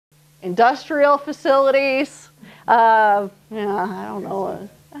Industrial facilities, yeah, I don't know.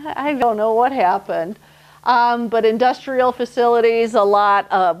 I don't know what happened. But industrial facilities, a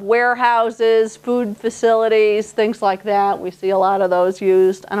lot of warehouses, food facilities, things like that. We see a lot of those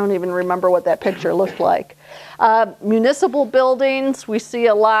used. I don't even remember what that picture looked like. Municipal buildings, we see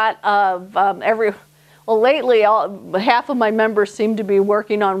a lot of well, lately, half of my members seem to be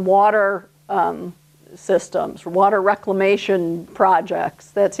working on water systems, water reclamation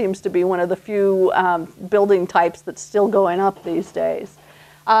projects. That seems to be one of the few building types that's still going up these days.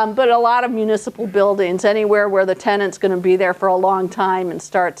 But a lot of municipal buildings, anywhere where the tenant's going to be there for a long time and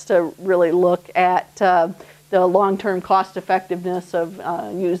starts to really look at the long-term cost effectiveness of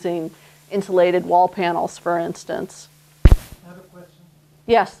using insulated wall panels, for instance. I have a question.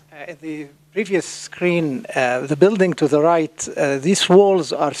 Yes? The previous screen, the building to the right, these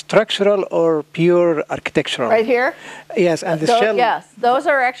walls are structural or pure architectural? Right here? Yes, and the shell? Yes, those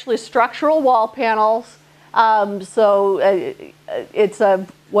are actually structural wall panels. It's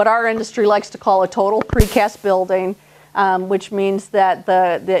what our industry likes to call a total precast building, which means that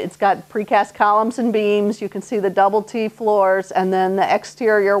it's got precast columns and beams. You can see the double T floors, and then the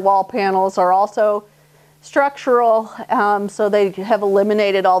exterior wall panels are also structural, so they have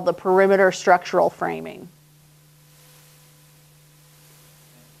eliminated all the perimeter structural framing.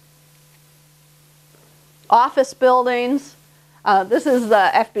 Office buildings. This is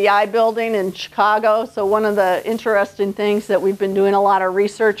the FBI building in Chicago. So one of the interesting things that we've been doing a lot of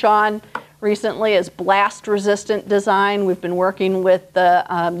research on recently is blast resistant design. We've been working with the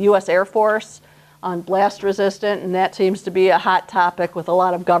US Air Force on blast resistant, and that seems to be a hot topic with a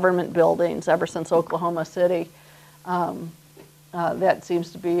lot of government buildings ever since Oklahoma City. That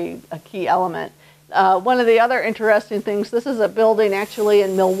seems to be a key element. One of the other interesting things, this is a building actually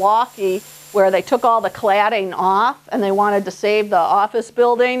in Milwaukee where they took all the cladding off and they wanted to save the office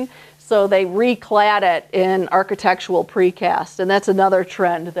building, so they reclad it in architectural precast, and that's another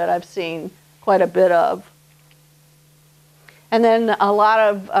trend that I've seen quite a bit of. And then a lot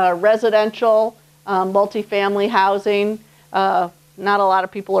of residential, multifamily housing. Not a lot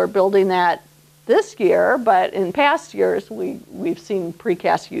of people are building that this year, but in past years we've seen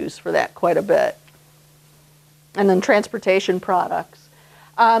precast used for that quite a bit. And then transportation products.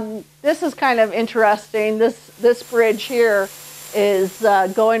 This is kind of interesting. This bridge here is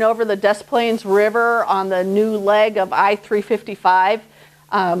going over the Des Plaines River on the new leg of I-355,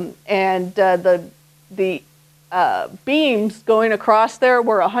 and the beams going across there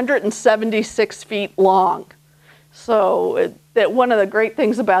were 176 feet long. So one of the great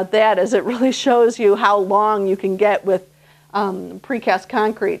things about that is it really shows you how long you can get with precast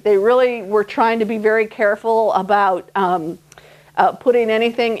concrete. They really were trying to be very careful about putting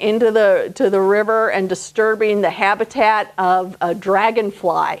anything into the river and disturbing the habitat of a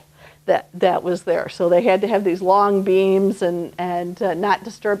dragonfly that was there. So they had to have these long beams and not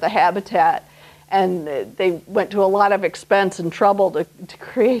disturb the habitat. And they went to a lot of expense and trouble to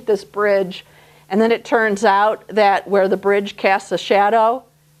create this bridge. And then it turns out that where the bridge casts a shadow,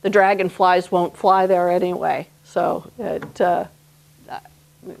 the dragonflies won't fly there anyway. So it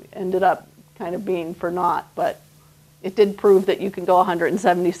ended up kind of being for naught, but it did prove that you can go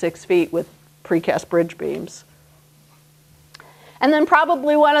 176 feet with precast bridge beams. And then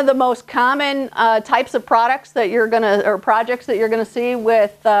probably one of the most common types of products that you're going to, or projects that you're going to see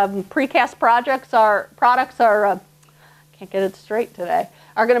with precast products are can't get it straight today,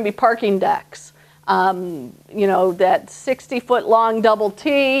 are going to be parking decks. You know, that 60-foot long double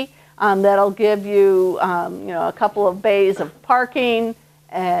T that'll give you, you know, a couple of bays of parking,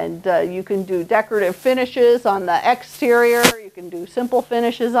 and you can do decorative finishes on the exterior. You can do simple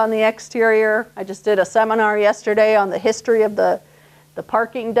finishes on the exterior. I just did a seminar yesterday on the history of the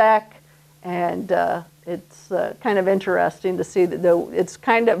parking deck, and it's kind of interesting to see that it's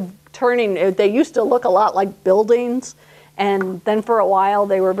kind of turning. They used to look a lot like buildings, and then for a while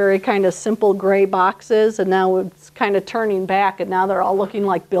they were very kind of simple gray boxes, and now it's kind of turning back, and now they're all looking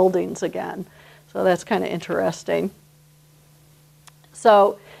like buildings again. So that's kind of interesting.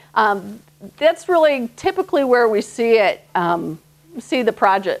 So that's really typically where we see it, see the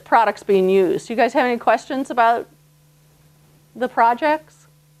products being used. You guys have any questions about the projects?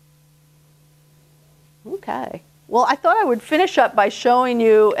 Okay. Well, I thought I would finish up by showing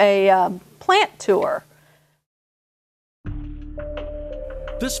you a plant tour.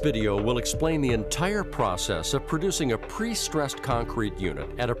 This video will explain the entire process of producing a pre-stressed concrete unit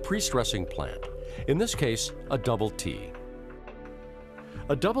at a pre-stressing plant, in this case, a double T.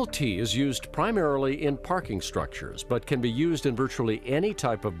 A double T is used primarily in parking structures, but can be used in virtually any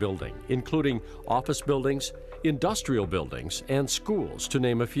type of building, including office buildings, industrial buildings, and schools, to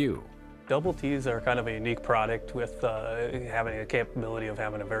name a few. Double T's are kind of a unique product with having a capability of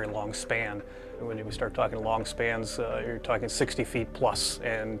having a very long span. When you start talking long spans, you're talking 60 feet plus,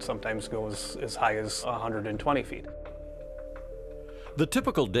 and sometimes goes as high as 120 feet. The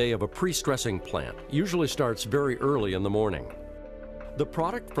typical day of a pre-stressing plant usually starts very early in the morning. The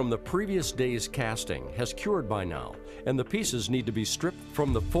product from the previous day's casting has cured by now, and the pieces need to be stripped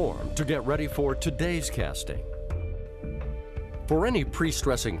from the form to get ready for today's casting. For any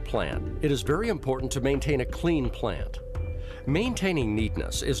pre-stressing plant, it is very important to maintain a clean plant. Maintaining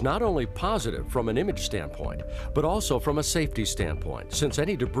neatness is not only positive from an image standpoint, but also from a safety standpoint, since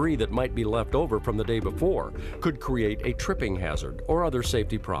any debris that might be left over from the day before could create a tripping hazard or other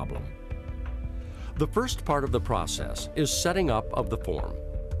safety problem. The first part of the process is setting up of the form.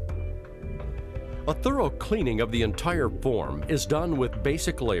 A thorough cleaning of the entire form is done with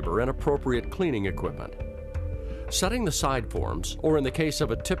basic labor and appropriate cleaning equipment. Setting the side forms, or in the case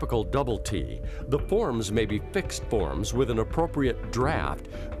of a typical double T, the forms may be fixed forms with an appropriate draft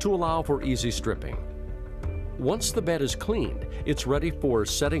to allow for easy stripping. Once the bed is cleaned, it's ready for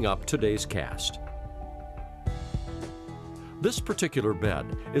setting up today's cast. This particular bed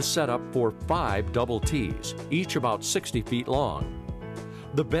is set up for 5 double Ts, each about 60 feet long.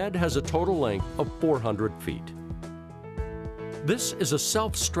 The bed has a total length of 400 feet. This is a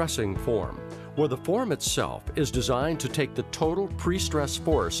self-stressing form, where the form itself is designed to take the total pre-stress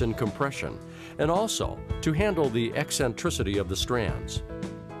force in compression and also to handle the eccentricity of the strands.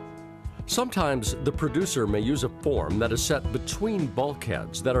 Sometimes the producer may use a form that is set between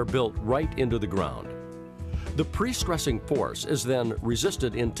bulkheads that are built right into the ground. The pre-stressing force is then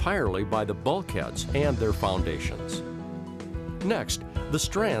resisted entirely by the bulkheads and their foundations. Next, the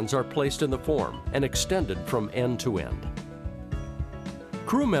strands are placed in the form and extended from end to end.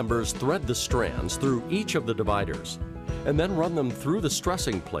 Crew members thread the strands through each of the dividers and then run them through the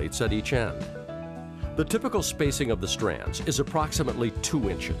stressing plates at each end. The typical spacing of the strands is approximately 2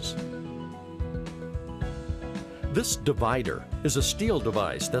 inches. This divider is a steel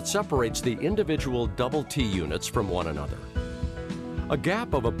device that separates the individual double T units from one another. A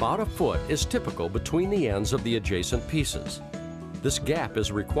gap of about a foot is typical between the ends of the adjacent pieces. This gap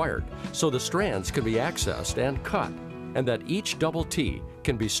is required so the strands can be accessed and cut, and that each double T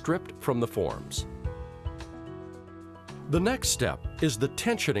can be stripped from the forms. The next step is the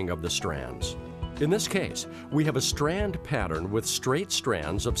tensioning of the strands. In this case, we have a strand pattern with straight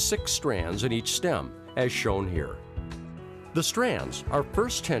strands of 6 strands in each stem, as shown here. The strands are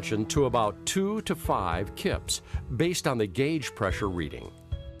first tensioned to about 2 to 5 kips based on the gauge pressure reading.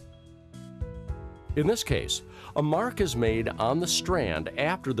 In this case, a mark is made on the strand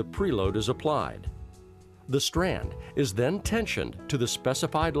after the preload is applied. The strand is then tensioned to the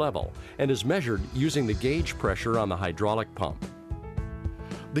specified level and is measured using the gauge pressure on the hydraulic pump.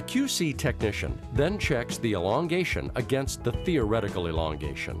 The QC technician then checks the elongation against the theoretical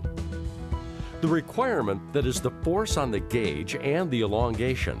elongation. The requirement that is the force on the gauge and the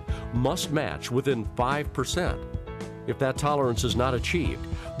elongation must match within 5%. If that tolerance is not achieved,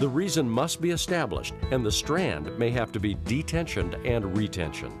 the reason must be established and the strand may have to be detensioned and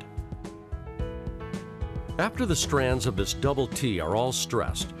retensioned. After the strands of this double T are all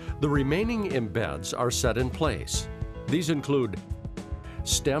stressed, the remaining embeds are set in place. These include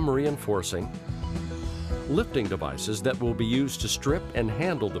stem reinforcing, lifting devices that will be used to strip and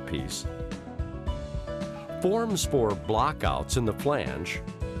handle the piece, forms for blockouts in the flange,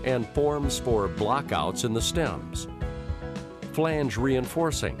 and forms for blockouts in the stems, flange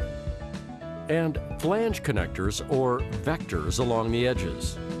reinforcing, and flange connectors or vectors along the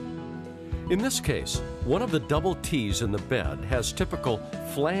edges. In this case, one of the double T's in the bed has typical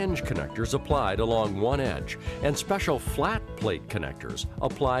flange connectors applied along one edge and special flat plate connectors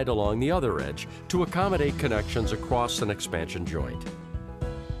applied along the other edge to accommodate connections across an expansion joint.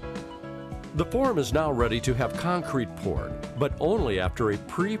 The form is now ready to have concrete poured, but only after a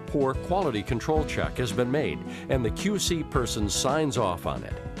pre-pour quality control check has been made and the QC person signs off on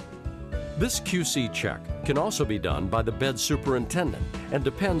it. This QC check can also be done by the bed superintendent and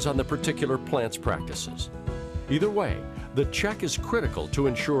depends on the particular plant's practices. Either way, the check is critical to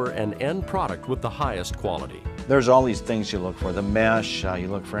ensure an end product with the highest quality. There's all these things you look for. The mesh, you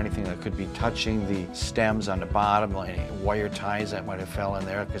look for anything that could be touching the stems on the bottom, like wire ties that might have fell in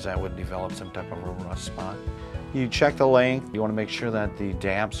there because that would develop some type of a rust spot. You check the length. You want to make sure that the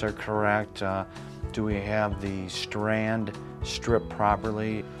damps are correct. Do we have the strand stripped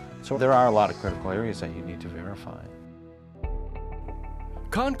properly? So there are a lot of critical areas that you need to verify.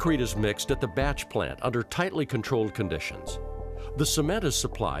 Concrete is mixed at the batch plant under tightly controlled conditions. The cement is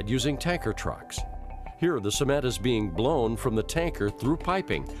supplied using tanker trucks. Here, the cement is being blown from the tanker through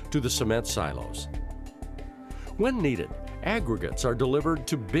piping to the cement silos. When needed, aggregates are delivered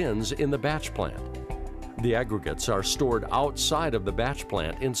to bins in the batch plant. The aggregates are stored outside of the batch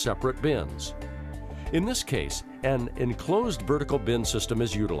plant in separate bins. In this case, an enclosed vertical bin system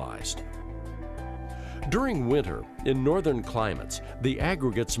is utilized. During winter, in northern climates, the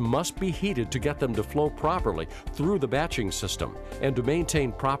aggregates must be heated to get them to flow properly through the batching system and to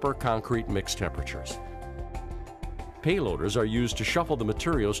maintain proper concrete mix temperatures. Payloaders are used to shuffle the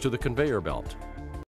materials to the conveyor belt.